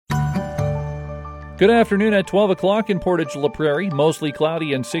Good afternoon at 12 o'clock in Portage La Prairie. Mostly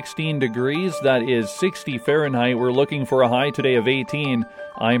cloudy and 16 degrees. That is 60 Fahrenheit. We're looking for a high today of 18.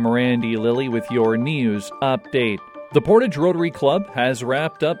 I'm Randy Lilly with your news update. The Portage Rotary Club has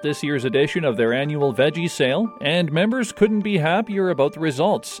wrapped up this year's edition of their annual veggie sale, and members couldn't be happier about the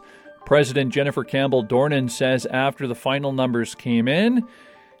results. President Jennifer Campbell Dornan says after the final numbers came in,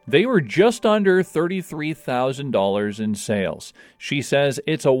 they were just under $33,000 in sales. She says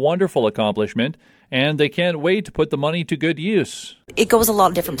it's a wonderful accomplishment, and they can't wait to put the money to good use. It goes a lot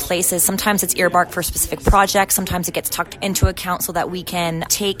of different places. Sometimes it's earmarked for specific projects. Sometimes it gets tucked into account so that we can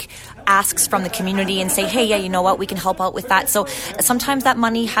take asks from the community and say, hey, yeah, you know what, we can help out with that. So sometimes that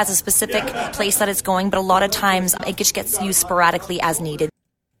money has a specific place that it's going, but a lot of times it just gets used sporadically as needed.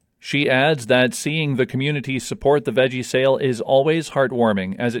 She adds that seeing the community support the veggie sale is always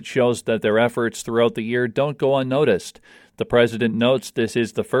heartwarming, as it shows that their efforts throughout the year don't go unnoticed. The president notes this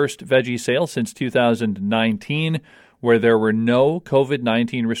is the first veggie sale since 2019 where there were no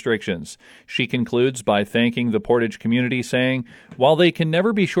COVID-19 restrictions. She concludes by thanking the Portage community, saying, while they can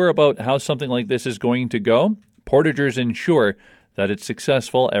never be sure about how something like this is going to go, Portagers ensure that it's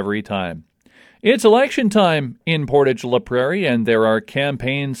successful every time. It's election time in Portage La Prairie, and there are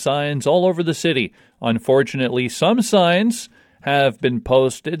campaign signs all over the city. Unfortunately, some signs have been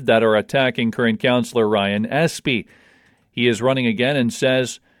posted that are attacking current councillor Ryan Espy. He is running again and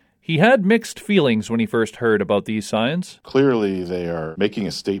says he had mixed feelings when he first heard about these signs. Clearly, they are making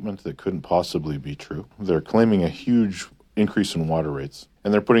a statement that couldn't possibly be true. They're claiming a huge increase in water rates,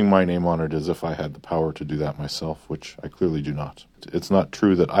 and they're putting my name on it as if I had the power to do that myself, which I clearly do not. It's not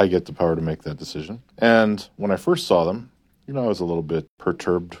true that I get the power to make that decision. And when I first saw them, I was a little bit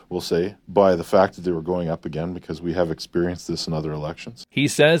perturbed, we'll say, by the fact that they were going up again because we have experienced this in other elections. He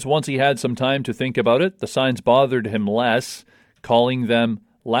says once he had some time to think about it, the signs bothered him less, calling them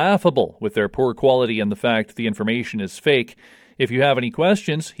laughable with their poor quality and the fact the information is fake. If you have any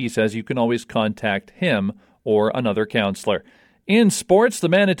questions, he says you can always contact him or another councillor. In sports, the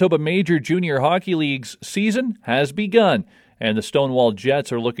Manitoba Major Junior Hockey League's season has begun, and the Stonewall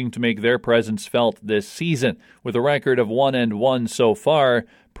Jets are looking to make their presence felt this season. With a record of 1-1 so far,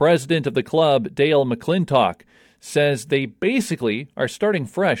 president of the club, Dale McClintock, says they basically are starting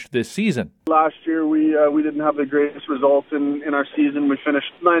fresh this season. Last year, we didn't have the greatest results in our season. We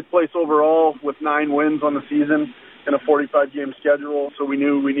finished 9th place overall with 9 wins on the season in a 45-game schedule, so we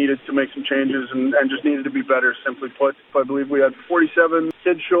knew we needed to make some changes and just needed to be better, simply put. I believe we had 47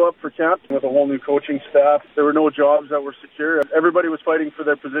 kids show up for camp with a whole new coaching staff. There were no jobs that were secure. Everybody was fighting for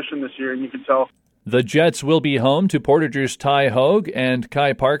their position this year, and you can tell. The Jets will be home to Portagers Ty Hogue and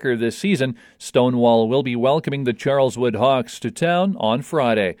Kai Parker this season. Stonewall will be welcoming the Charleswood Hawks to town on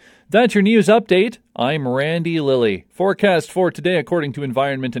Friday. That's your news update. I'm Randy Lilly. Forecast for today, according to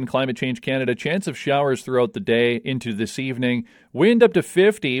Environment and Climate Change Canada, chance of showers throughout the day into this evening. Wind up to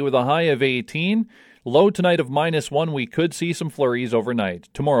 50 with a high of 18. Low tonight of -1. We could see some flurries overnight.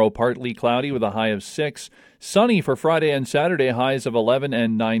 Tomorrow, partly cloudy with a high of 6. Sunny for Friday and Saturday, highs of 11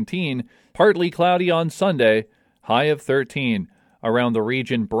 and 19. Partly cloudy on Sunday, high of 13. Around the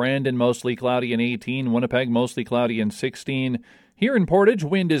region, Brandon mostly cloudy and 18. Winnipeg mostly cloudy and 16. Here in Portage,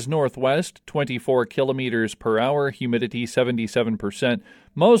 wind is northwest, 24 kilometers per hour, humidity 77%.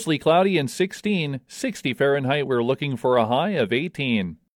 Mostly cloudy and 16, 60 Fahrenheit. We're looking for a high of 18.